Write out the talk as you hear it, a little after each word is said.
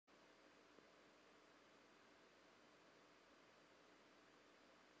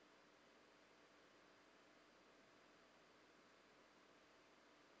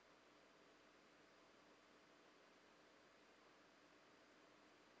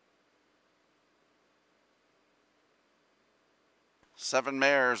7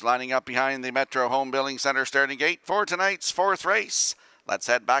 mares lining up behind the Metro Home Building Center starting gate for tonight's 4th race. Let's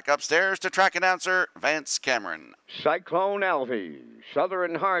head back upstairs to track announcer Vance Cameron. Cyclone Alvy,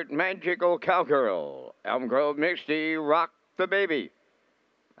 Southern Heart, Magical Cowgirl, Elm Grove Misty, Rock the Baby,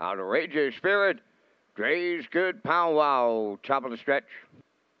 Outrageous Spirit, Dre's Good Powwow, top of the stretch.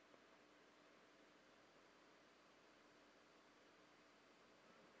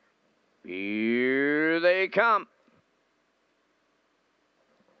 Here they come.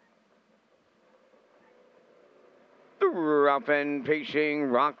 Rough and pacing,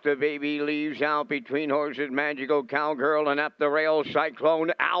 Rock the Baby leaves out between horses Magical Cowgirl and up the rail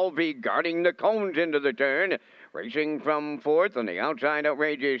Cyclone Alvy guarding the cones into the turn. Racing from 4th on the outside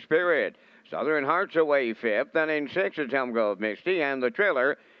Outrageous Spirit. Southern Heart's away 5th, and in 6th is Elm Grove Misty, and the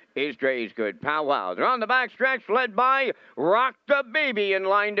trailer is Dre's Good Powwow. They're on the back stretch, led by Rock the Baby in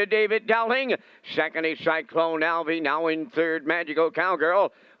line to David Dowling. 2nd is Cyclone Alvy, now in 3rd Magical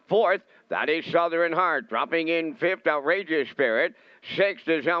Cowgirl. 4th, that is Southern Heart. Dropping in 5th, Outrageous Spirit. 6th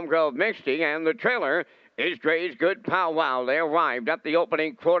is Elm Grove Misty, and the trailer is Dre's Good Powwow. They arrived at the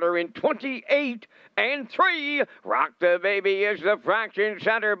opening quarter in 28 and 3. Rock the Baby is the fraction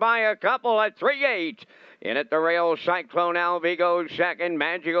center by a couple at 3-8. In at the rail, Cyclone Alvy goes 2nd.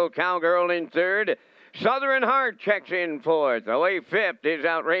 Magical Cowgirl in 3rd. Southern Heart checks in 4th. Away 5th is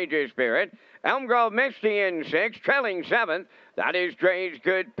Outrageous Spirit. Elm Grove Misty in 6th, trailing 7th. That is Dre's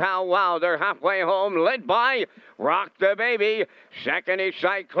Good Powwow. They're halfway home, led by Rock the Baby. 2nd is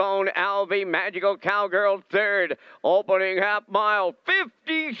Cyclone Alvy. Magical Cowgirl 3rd. Opening half mile,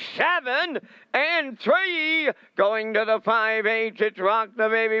 57 and 3. Going to the 5/8. It's Rock the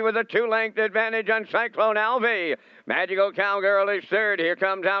Baby with a 2-length advantage on Cyclone Alvy. Magical Cowgirl is 3rd. Here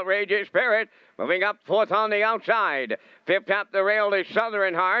comes Outrageous Spirit. Moving up 4th on the outside. 5th up the rail is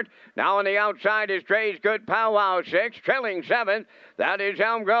Southern Heart. Now on the outside is Dre's Good Powwow 6th, trailing 7th. That is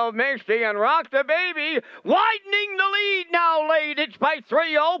Elm Grove Misty, and Rock the Baby widening the lead now late. It's by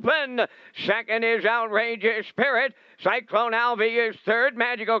 3 open. 2nd is Outrageous Spirit. Cyclone Alvy is 3rd.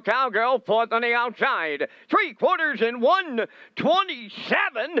 Magical Cowgirl 4th on the outside. 3/4 in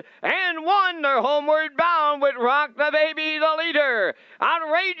 1:27 and 1. They're homeward bound with Rock the Baby the leader.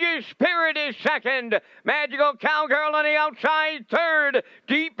 Outrageous Spirit is 2nd. Magical Cowgirl on the outside 3rd.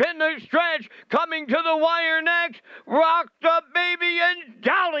 Deep in the stretch, coming to the wire next. Rock the Baby and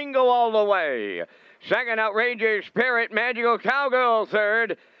Dowling go all the way. 2nd, Outrageous Spirit. Magical Cowgirl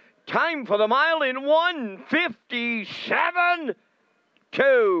 3rd. Time for the mile in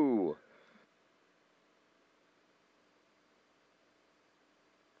 1:57.2.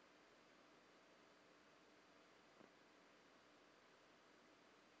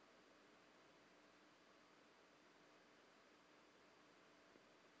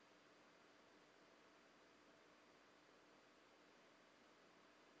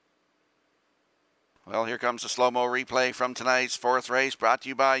 Well, here comes a slow-mo replay from tonight's 4th race, brought to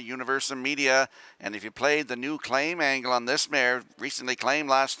you by Universum Media. And if you played the new claim angle on this mare, recently claimed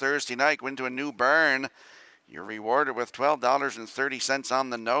last Thursday night, went to a new burn, you're rewarded with $12.30 on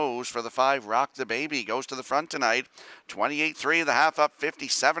the nose for the 5 Rock the Baby. Goes to the front tonight. 28-3, the half up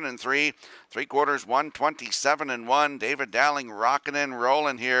 57-3. 3/4 127-1. David Dowling rocking and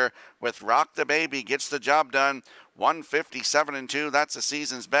rolling here with Rock the Baby. Gets the job done. 157-2. That's the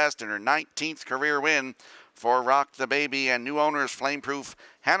season's best and her 19th career win for Rock the Baby. And new owners Flameproof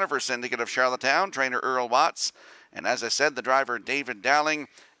Hanover Syndicate of Charlottetown, trainer Earl Watts. And as I said, the driver David Dowling.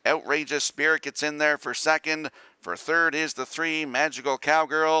 Outrageous Spirit gets in there for 2nd. For 3rd is the 3 Magical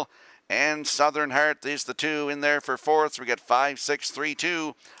Cowgirl. And Southern Heart is the 2 in there for 4th. So we get 5, 6, 3,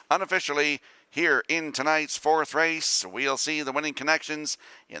 2 unofficially here in tonight's 4th race. We'll see the winning connections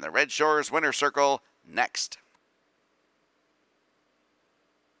in the Redshores Winner Circle next.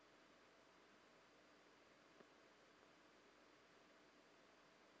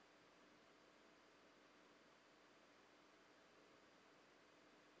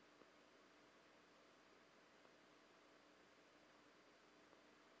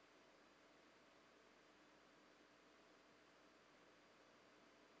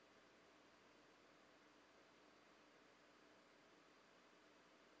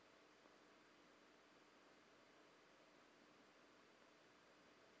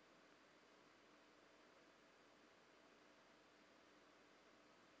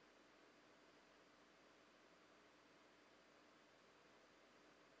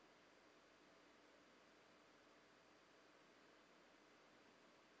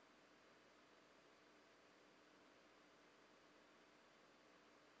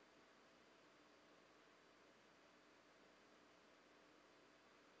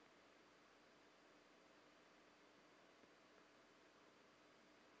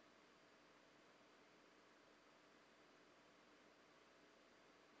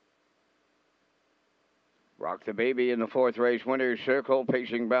 Rock the Baby in the fourth race, winner's circle,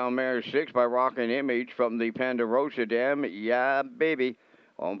 pacing bound mare 6 by Rockin' Image from the Ponderosa Dam. Yeah, baby.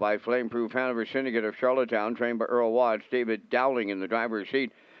 Owned by Flameproof Hanover Syndicate of Charlottetown, trained by Earl Watts. David Dowling in the driver's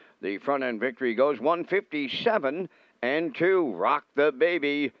seat. The front end victory goes 157 and 2. Rock the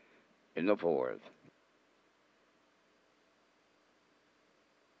Baby in the fourth.